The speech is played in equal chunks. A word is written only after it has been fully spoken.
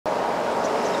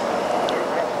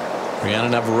Briana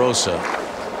Navarrosa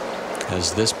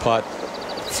has this putt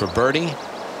for birdie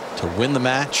to win the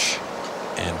match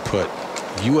and put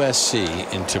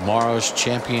USC in tomorrow's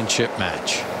championship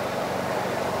match.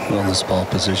 Well, this ball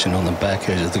position on the back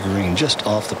edge of the green, just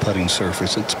off the putting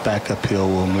surface. It's back uphill.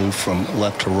 Will move from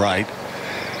left to right.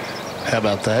 How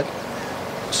about that?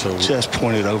 So just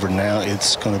pointed over now.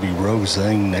 It's going to be Rose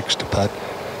Zhang next to putt,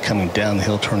 coming down the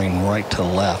hill, turning right to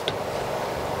left.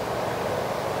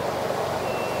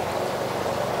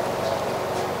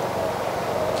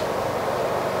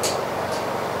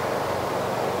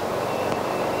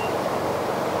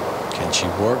 Can she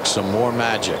work some more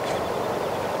magic?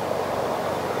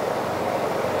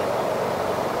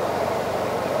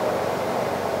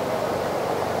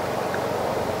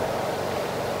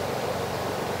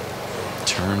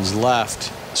 Turns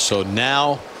left. So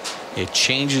now it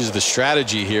changes the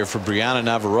strategy here for Briana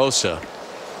Navarrosa.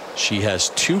 She has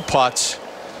 2 putts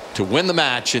to win the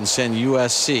match and send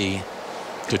USC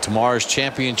to tomorrow's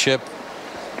championship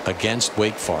against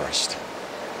Wake Forest.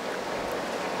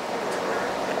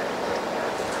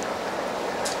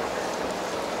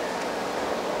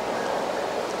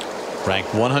 Ranked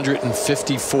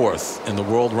 154th in the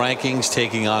world rankings,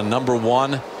 taking on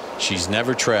 #1. She's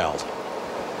never trailed.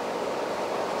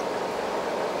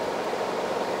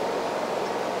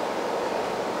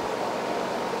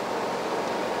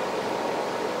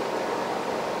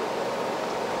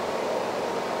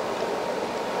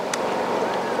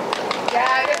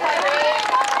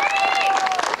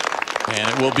 And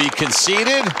it will be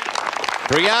conceded.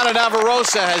 Briana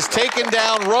Navarrosa has taken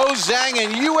down Rose Zhang,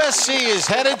 and USC is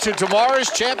headed to tomorrow's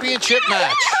championship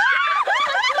match.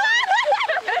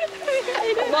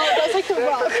 Well, that's like the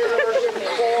rock.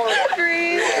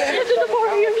 Breathe. Get to the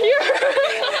podium here.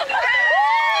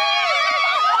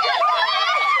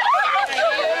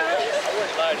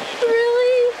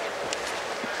 Really?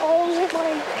 Oh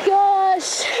my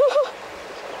gosh.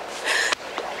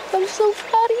 I'm so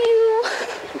proud of you.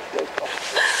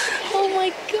 Oh my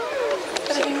god.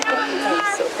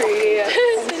 So pretty.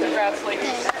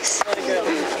 Congratulations. Really good.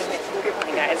 Good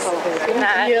morning, guys. Good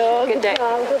match. Good day.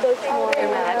 Good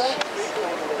match.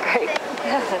 Great.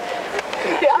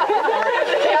 Yeah.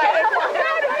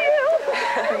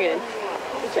 We're good.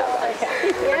 Good job.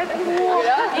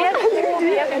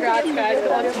 Yeah. Congrats, guys. Good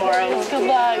luck tomorrow. Good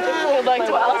luck. Good luck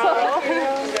tomorrow.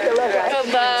 Good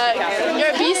luck. You're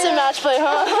a beast in match play,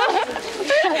 huh?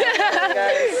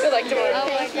 Good luck tomorrow.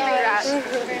 Congrats.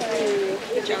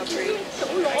 Good job, Bree.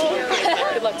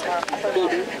 Good luck tomorrow.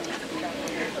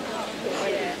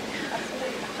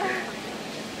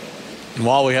 And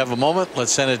while we have a moment,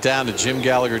 let's send it down to Jim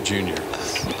Gallagher Jr.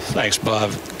 Thanks,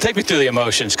 Bob. Take me through the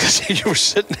emotions, because you were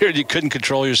sitting there and you couldn't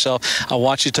control yourself. I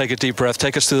want you to take a deep breath.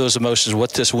 Take us through those emotions,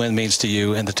 what this win means to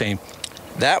you and the team.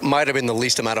 That might have been the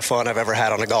least amount of fun I've ever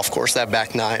had on a golf course, that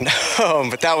back 9.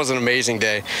 But that was an amazing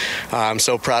day. I'm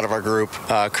so proud of our group.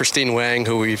 Christine Wang,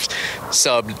 who we've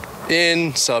subbed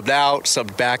in, subbed out,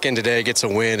 subbed back in today, gets a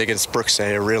win against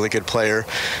Brooksay, a really good player.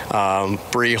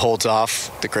 Bree holds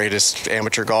off the greatest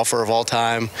amateur golfer of all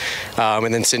time.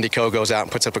 And then Cindy Ko goes out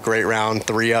and puts up a great round,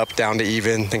 3 up, down to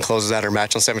even, then closes out her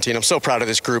match on 17. I'm so proud of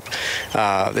this group.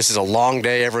 This is a long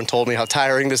day. Everyone told me how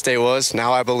tiring this day was.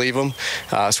 Now I believe them.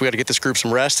 So we got to get this group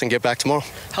some rest and get back tomorrow.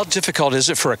 How difficult is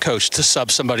it for a coach to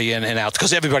sub somebody in and out?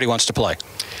 Because everybody wants to play.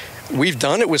 We've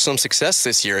done it with some success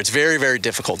this year. It's very, very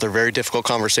difficult. They're very difficult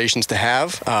conversations to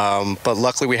have. But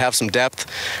luckily we have some depth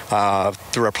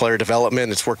through our player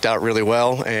development. It's worked out really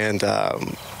well. And,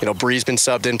 you know, Bree's been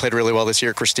subbed in, played really well this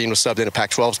year. Christine was subbed in at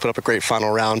Pac-12, put up a great final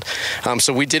round.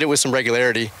 So we did it with some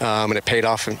regularity, and it paid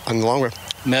off in the long run.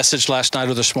 Message last night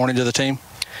or this morning to the team?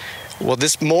 Well,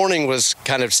 this morning was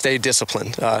kind of stay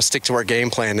disciplined, stick to our game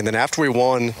plan. And then after we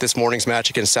won this morning's match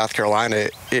against South Carolina,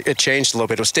 it changed a little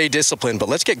bit. It was stay disciplined, but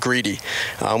let's get greedy.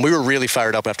 We were really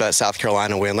fired up after that South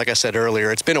Carolina win. Like I said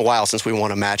earlier, it's been a while since we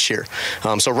won a match here.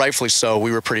 So rightfully so,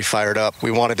 we were pretty fired up.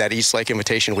 We wanted that East Lake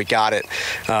invitation. We got it.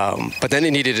 But then it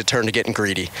needed to turn to getting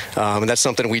greedy. And that's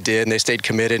something we did, and they stayed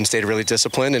committed and stayed really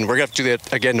disciplined. And we're going to have to do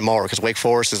that again tomorrow, because Wake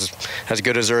Forest is as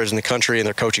good as there is in the country, and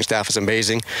their coaching staff is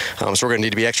amazing. So we're going to need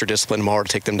to be extra disciplined tomorrow to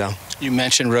take them down. You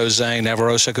mentioned Rose Zhang.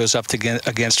 Navarrosa goes up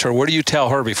against her. What do you tell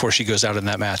her before she goes out in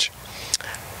that match?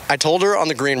 I told her on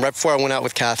the green right before I went out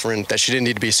with Catherine that she didn't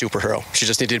need to be a superhero. She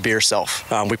just needed to be herself.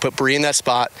 We put Bree in that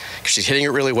spot because she's hitting it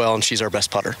really well and she's our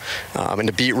best putter. And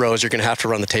to beat Rose, you're going to have to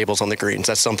run the tables on the greens.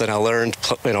 That's something I learned,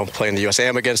 playing the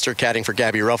USAM against her, caddying for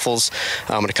Gabby Ruffles,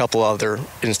 and a couple other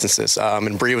instances.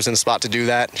 And Bree was in the spot to do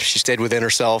that. She stayed within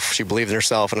herself. She believed in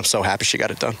herself, and I'm so happy she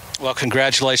got it done. Well,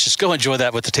 congratulations. Go enjoy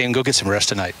that with the team. Go get some rest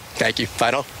tonight. Thank you.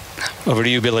 Final. Over to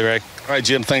you, Billy Ray. All right,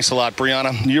 Jim, thanks a lot.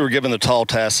 Briana, you were given the tall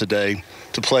task today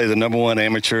to play the #1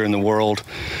 amateur in the world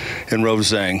in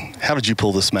Rose Zhang. How did you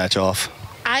pull this match off?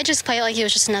 I just played like it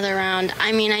was just another round.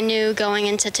 I mean, I knew going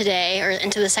into today or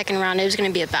into the second round it was going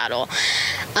to be a battle.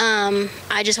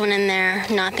 I just went in there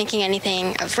not thinking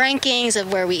anything of rankings,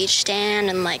 of where we each stand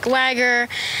and like Wagger.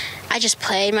 I just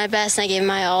played my best and I gave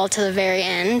my all to the very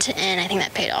end, and I think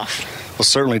that paid off. Well,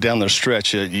 certainly down the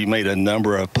stretch, you made a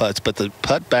number of putts, but the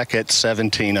putt back at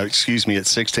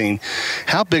 16,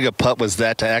 how big a putt was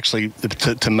that to actually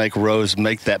to make Rose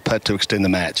make that putt to extend the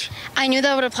match? I knew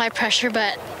that would apply pressure,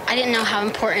 but I didn't know how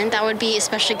important that would be,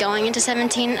 especially going into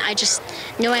 17. I just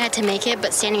knew I had to make it,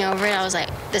 but standing over it, I was like,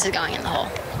 this is going in the hole.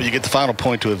 Well, you get the final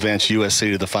point to advance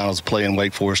USC to the finals, play in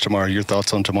Wake Forest tomorrow. Your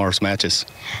thoughts on tomorrow's matches?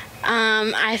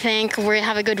 I think we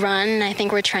have a good run. I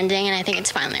think we're trending, and I think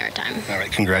it's finally our time. All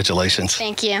right, congratulations.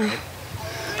 Thank you.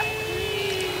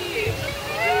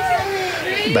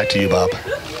 Back to you, Bob. What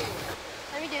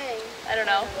are we doing? I don't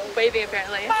know. Waving,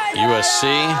 apparently.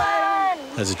 USC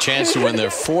has a chance to win their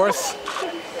 4th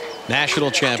national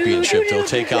championship. They'll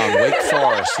take on Wake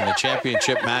Forest in the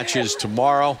championship matches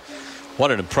tomorrow.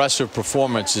 What an impressive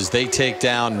performance as they take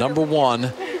down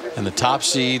 #1 and the top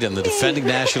seed and the defending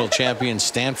national champion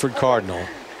Stanford Cardinal